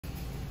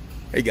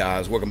Hey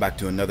guys, welcome back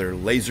to another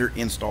laser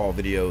install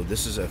video.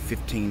 This is a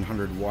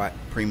 1500 watt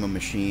Prima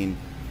machine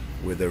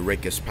with a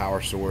Rakis power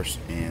source,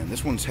 and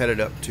this one's headed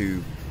up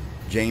to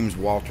James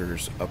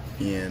Walters up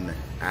in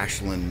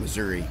Ashland,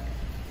 Missouri.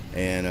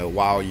 And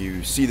while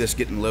you see this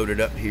getting loaded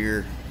up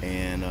here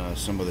and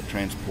some of the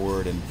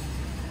transport and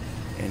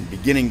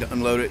beginning to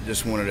unload it,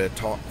 just wanted to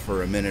talk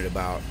for a minute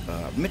about,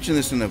 I've mentioned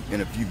this in a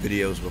few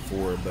videos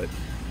before, but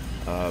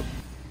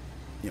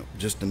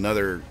just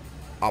another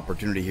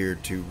opportunity here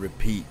to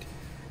repeat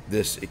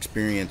this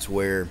experience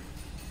where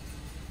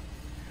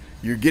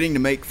you're getting to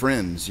make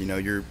friends.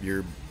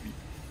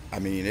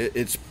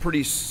 It's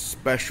pretty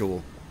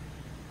special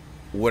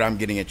what I'm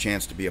getting a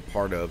chance to be a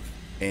part of.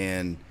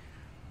 And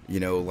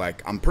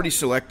I'm pretty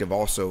selective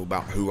also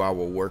about who I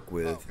will work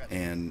with,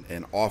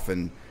 and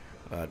often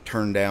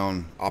turn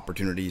down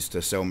opportunities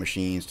to sell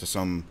machines to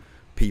some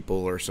people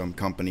or some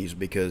companies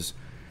because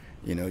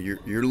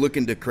you're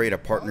looking to create a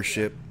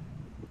partnership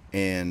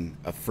and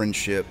a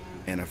friendship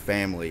and a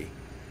family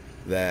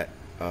that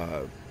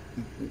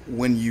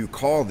when you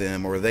call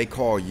them or they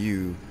call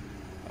you,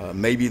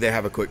 maybe they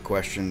have a quick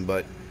question,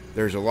 but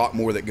there's a lot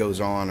more that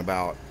goes on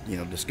about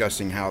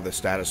discussing how the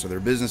status of their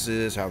business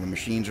is, how the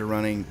machines are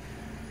running,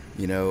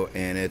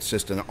 and it's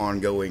just an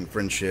ongoing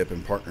friendship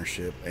and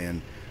partnership.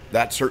 And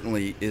that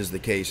certainly is the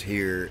case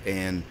here.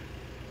 And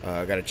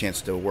I got a chance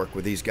to work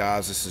with these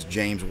guys. This is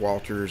James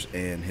Walters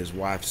and his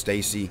wife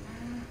Stacy.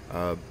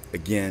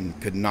 Again,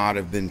 could not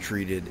have been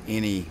treated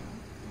any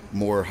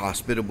more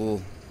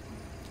hospitable,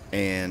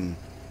 and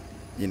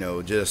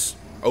just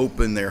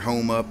open their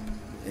home up,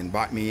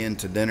 invite me in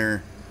to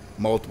dinner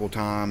multiple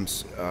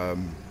times,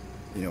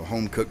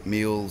 home cooked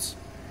meals,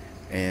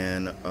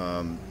 and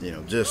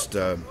just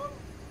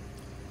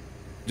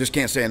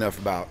can't say enough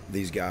about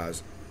these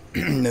guys.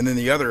 And then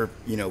the other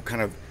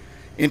kind of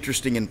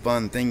interesting and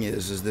fun thing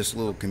is this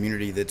little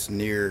community that's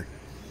near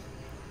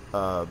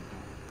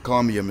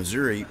Columbia,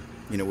 Missouri,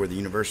 where the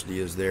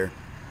university is there.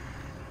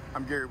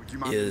 I'm Gary. Would you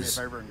mind doing me a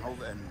favor and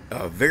hold it?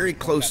 Very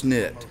close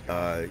knit,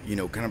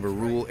 kind of a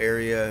rural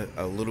area,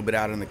 a little bit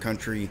out in the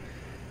country,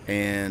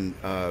 and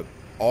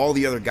all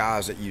the other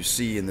guys that you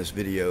see in this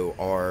video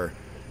are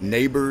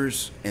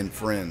neighbors and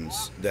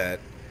friends that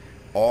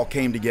all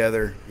came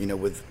together,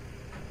 with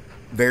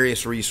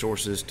various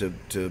resources to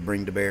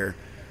bring to bear,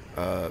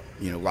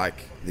 like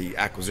the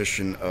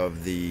acquisition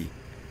of the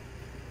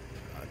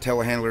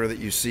telehandler that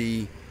you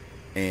see,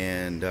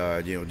 and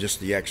just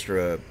the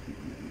extra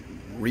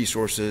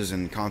resources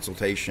and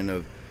consultation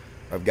of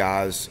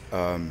guys,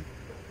 to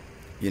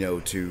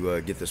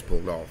get this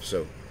pulled off.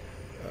 So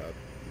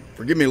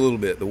forgive me a little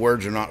bit, the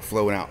words are not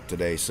flowing out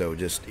today, so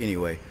just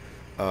anyway.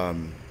 So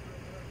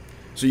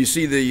you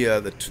see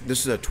this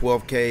is a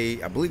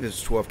 12K, I believe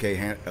it's a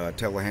 12K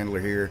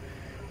telehandler here,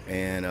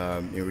 and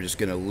we're just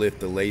gonna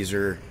lift the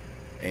laser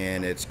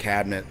and its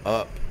cabinet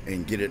up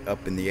and get it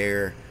up in the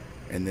air,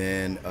 and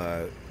then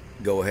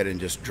go ahead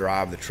and just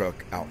drive the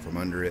truck out from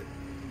under it.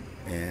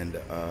 And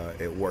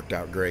it worked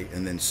out great.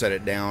 And then set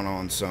it down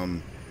on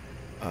some,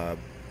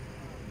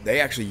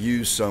 they actually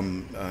use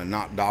some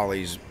not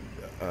dollies,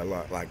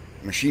 like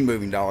machine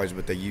moving dollies,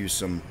 but they use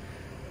some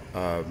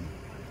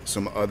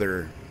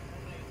other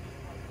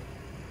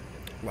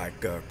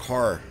like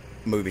car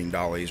moving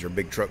dollies or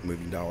big truck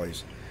moving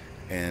dollies,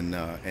 and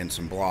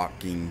some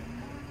blocking,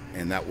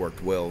 and that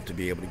worked well to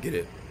be able to get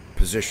it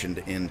positioned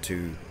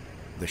into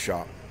the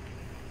shop.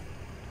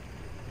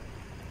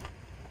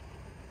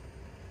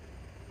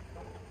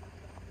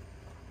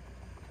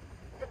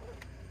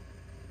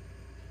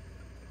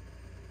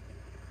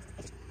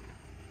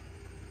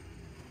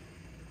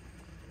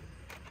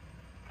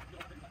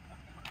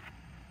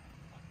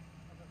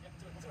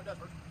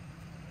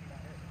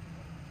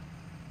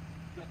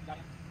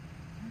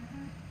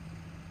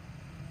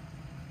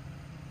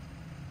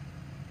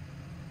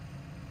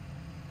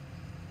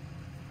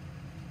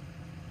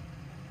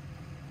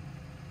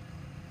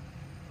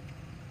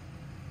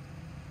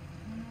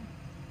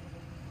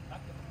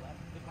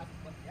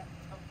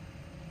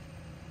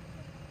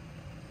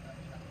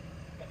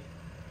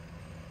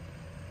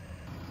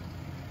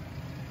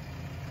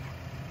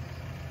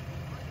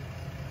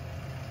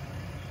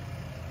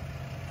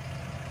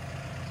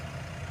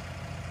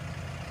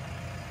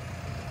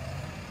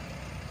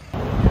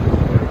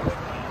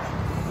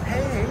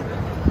 Hey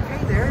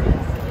there.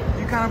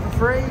 You kind of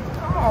afraid?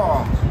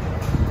 Oh.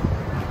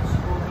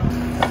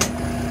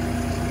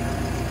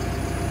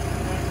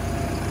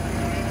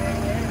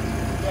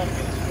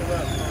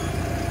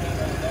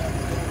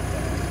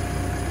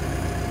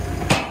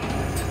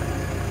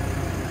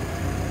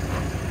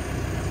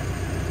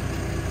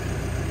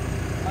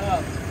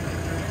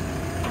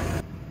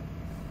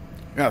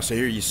 Yeah, so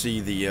here you see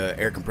the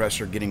air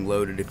compressor getting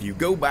loaded. If you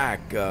go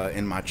back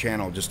in my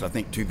channel, just I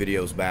think 2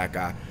 videos back,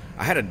 I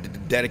had a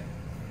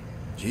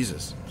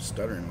Jesus,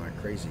 stuttering like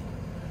crazy.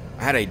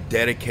 I had a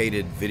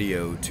dedicated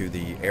video to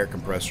the air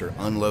compressor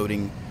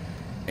unloading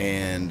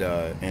and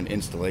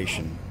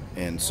installation.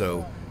 And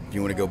so if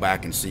you want to go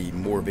back and see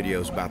more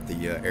videos about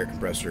the air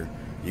compressor,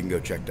 you can go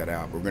check that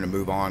out. We're going to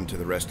move on to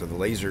the rest of the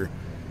laser,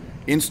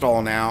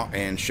 install now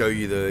and show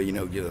you the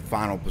the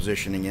final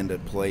positioning into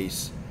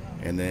place,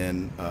 and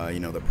then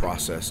the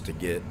process to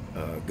get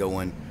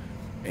going.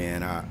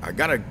 And I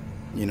gotta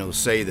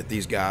say that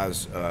these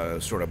guys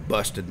sort of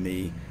busted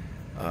me.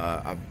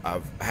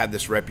 I've had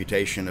this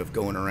reputation of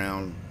going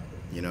around,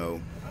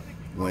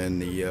 when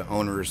the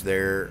owners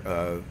there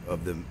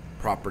of the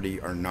property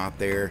are not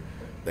there.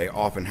 They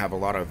often have a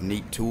lot of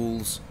neat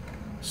tools,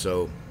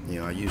 so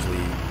I usually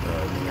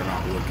when they're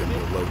not looking,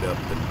 will load up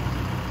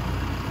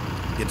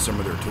and get some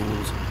of their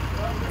tools.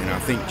 And I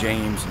think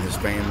James and his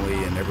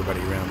family and everybody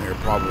around there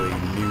probably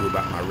knew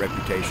about my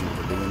reputation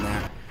for doing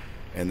that,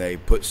 and they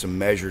put some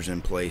measures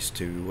in place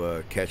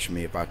to catch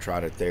me if I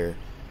tried it there.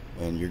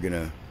 And you're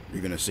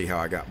gonna see how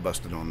I got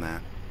busted on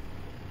that.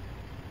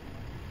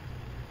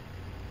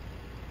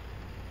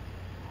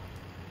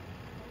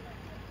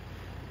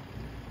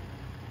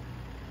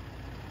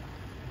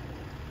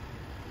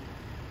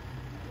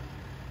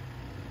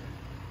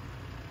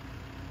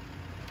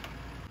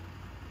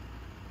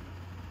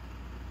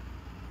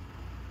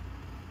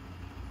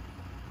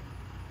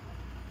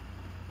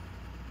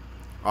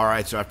 All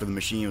right, so after the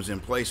machine was in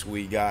place,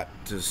 we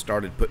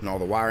started putting all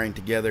the wiring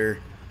together,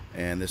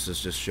 and this is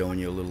just showing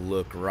you a little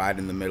look right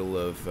in the middle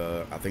of,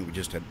 I think we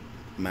just had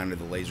mounted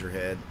the laser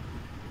head.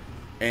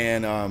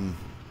 And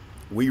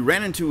we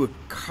ran into a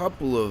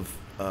couple of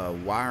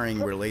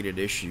wiring related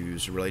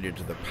issues related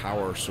to the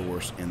power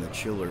source in the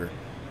chiller.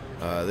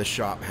 This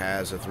shop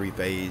has a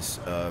 3-phase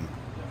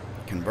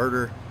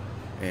converter,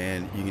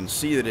 and you can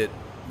see that it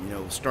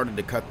started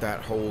to cut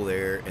that hole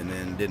there and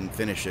then didn't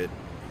finish it.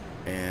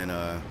 And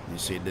you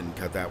see it didn't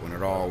cut that one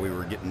at all. We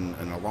were getting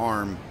an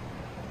alarm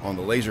on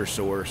the laser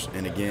source,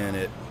 and again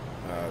it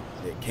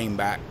came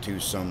back to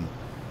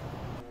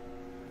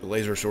the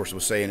laser source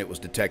was saying it was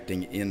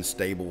detecting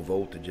unstable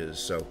voltages.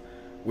 So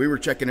we were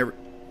checking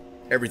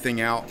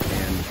everything out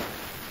and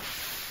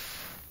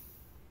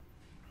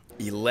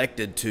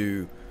elected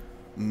to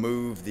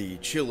move the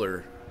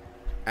chiller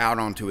out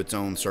onto its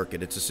own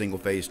circuit. It's a single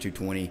phase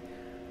 220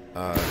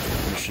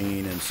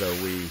 machine, and so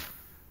we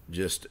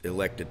just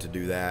elected to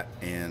do that,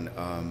 and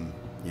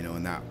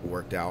and that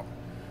worked out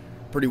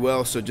pretty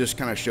well. So just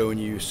kind of showing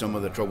you some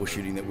of the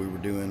troubleshooting that we were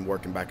doing,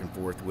 working back and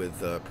forth with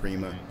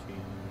Prima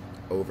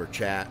over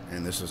chat,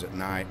 and this is at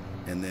night.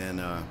 And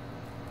then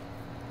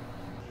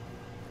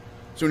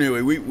so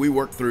anyway, we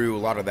worked through a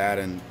lot of that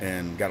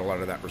and got a lot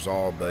of that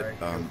resolved. But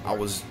I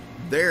was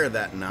there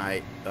that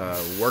night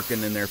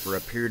working in there for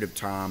a period of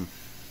time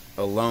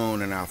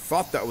alone, and I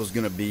thought that was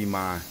going to be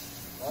my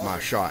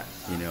shot.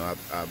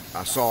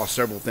 I saw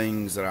several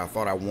things that I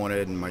thought I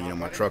wanted, and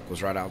my truck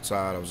was right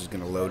outside. I was just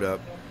going to load up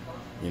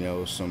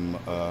some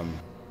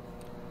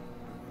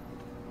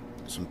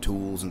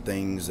tools and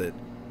things that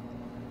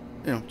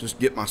just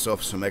get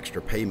myself some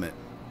extra payment.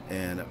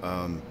 And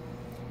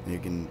you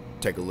can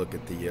take a look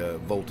at the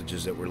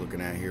voltages that we're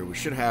looking at here. We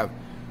should have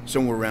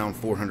somewhere around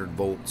 400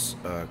 volts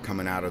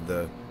coming out of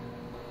the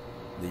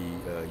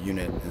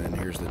unit, and then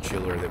here's the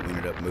chiller that we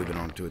ended up moving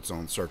onto its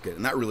own circuit,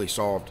 and that really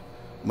solved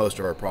most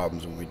of our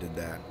problems when we did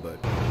that. But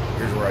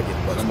here's where I get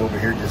busted. I'm over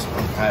here just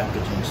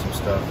unpackaging some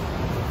stuff,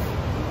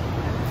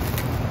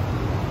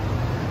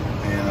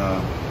 and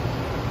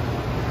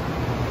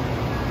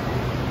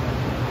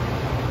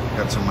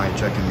got somebody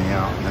checking me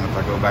out. And then if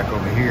I go back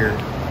over here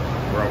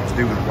where I was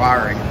doing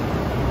wiring,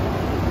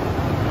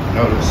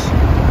 notice,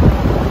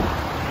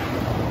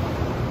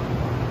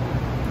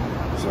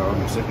 so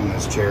I'm sitting in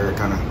this chair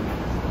kind of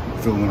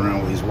fooling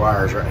around with these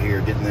wires right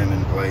here, getting them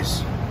in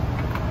place.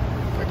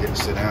 I get to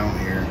sit down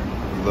here,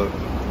 you look.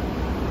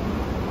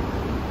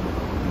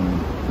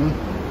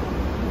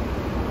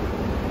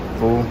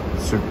 Full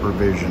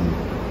supervision.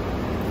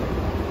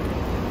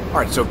 All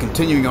right, so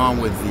continuing on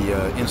with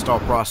the install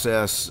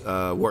process,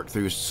 worked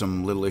through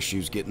some little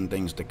issues getting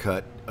things to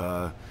cut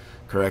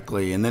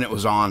correctly, and then it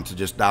was on to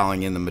just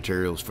dialing in the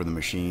materials for the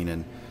machine.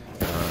 And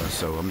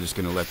so I'm just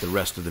going to let the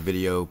rest of the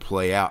video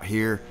play out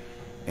here,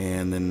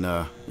 and then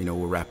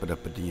we'll wrap it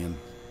up at the end.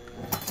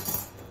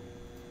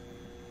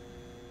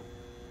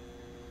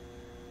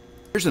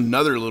 Here's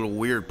another little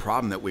weird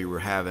problem that we were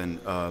having,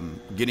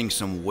 getting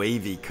some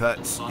wavy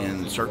cuts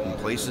in certain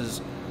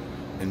places.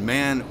 And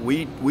man,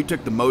 we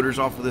took the motors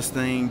off of this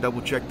thing,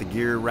 double checked the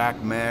gear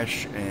rack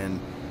mesh, and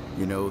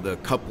the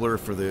coupler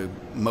for the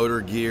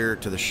motor gear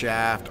to the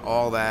shaft,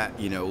 all that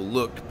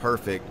looked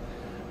perfect.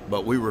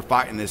 But we were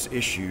fighting this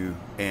issue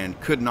and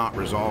could not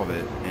resolve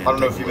it. And I don't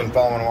know if you've been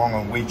following along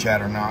on WeChat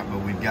or not, but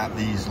we've got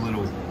these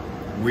little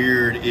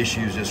weird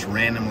issues just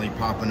randomly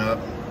popping up.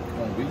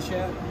 On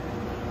WeChat?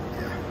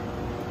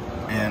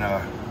 And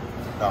no,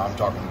 I'm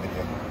talking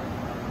video.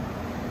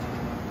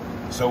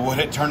 So what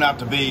it turned out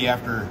to be,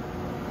 after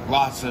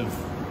lots of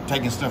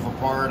taking stuff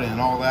apart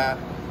and all that,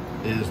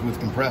 is with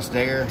compressed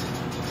air,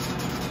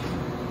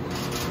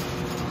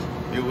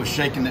 it was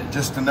shaking it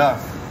just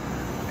enough,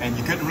 and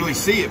you couldn't really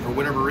see it for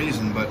whatever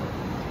reason. But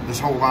this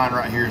whole line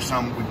right here,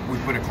 we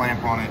put a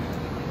clamp on it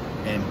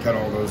and cut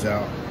all those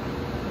out.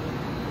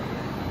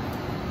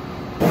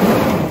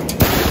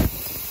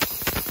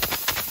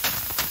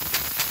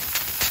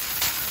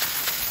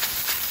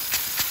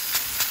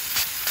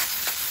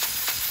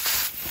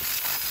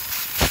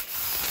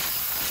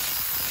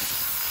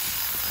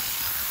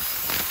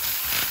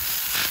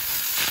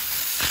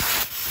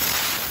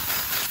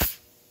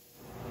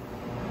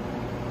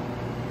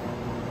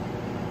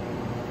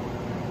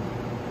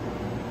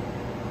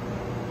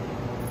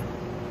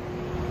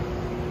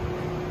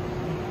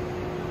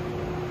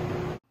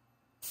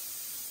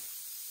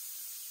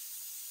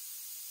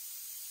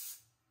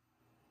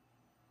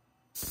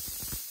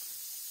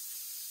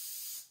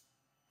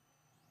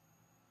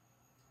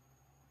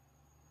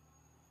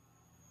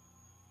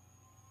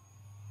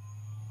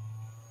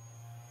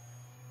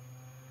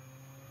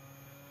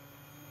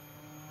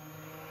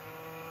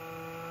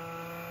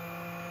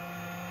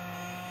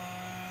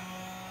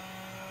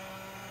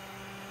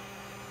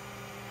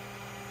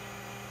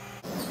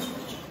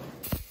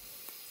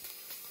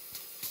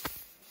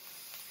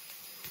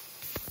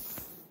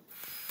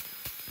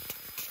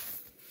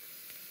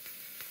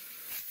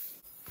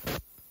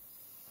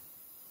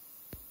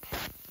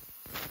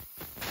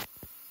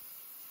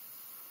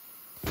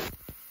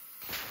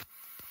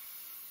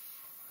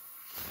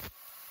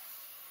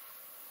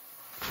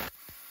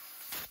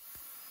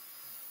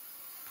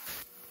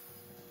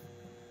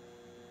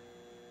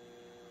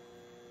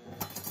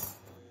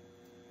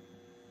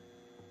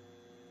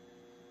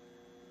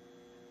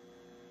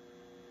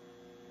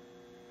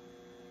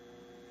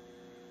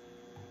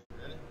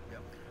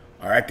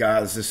 All right,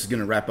 guys, this is going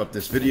to wrap up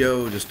this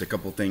video. Just a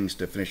couple things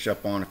to finish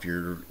up on. If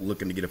you're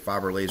looking to get a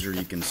fiber laser,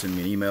 you can send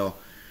me an email.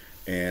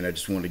 And I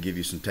just wanted to give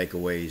you some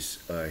takeaways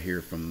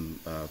here from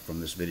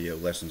this video,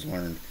 lessons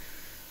learned.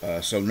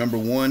 So number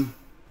one,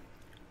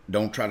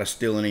 don't try to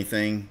steal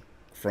anything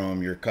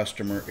from your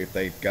customer if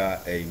they've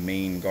got a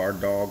mean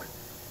guard dog.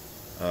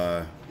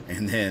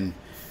 And then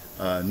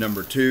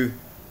number two,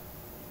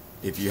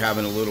 if you're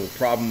having a little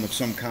problem of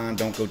some kind,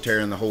 don't go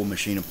tearing the whole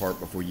machine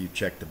apart before you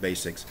check the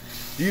basics.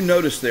 You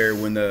notice there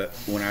when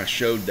I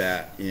showed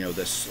that, you know,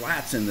 the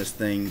slats in this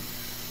thing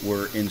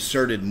were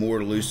inserted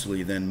more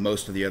loosely than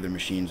most of the other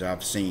machines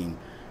I've seen,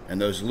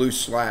 and those loose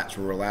slats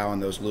were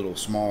allowing those little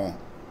small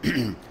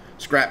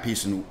scrap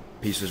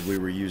pieces we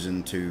were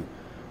using to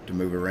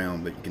move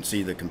around. But you can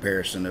see the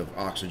comparison of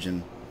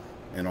oxygen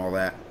and all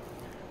that.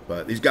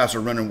 But these guys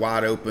are running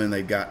wide open.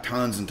 They've got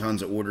tons and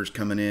tons of orders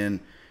coming in.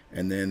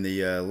 And then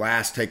the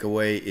last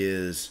takeaway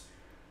is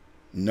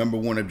number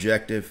one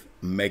objective: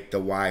 make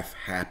the wife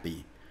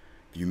happy.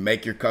 If you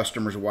make your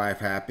customer's wife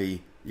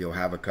happy, you'll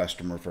have a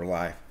customer for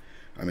life.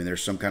 I mean,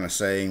 there's some kind of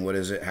saying, what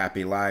is it?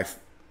 Happy life,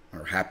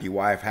 or happy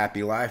wife,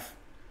 happy life.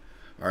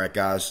 All right,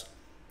 guys,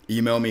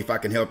 email me if I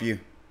can help you.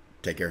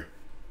 Take care.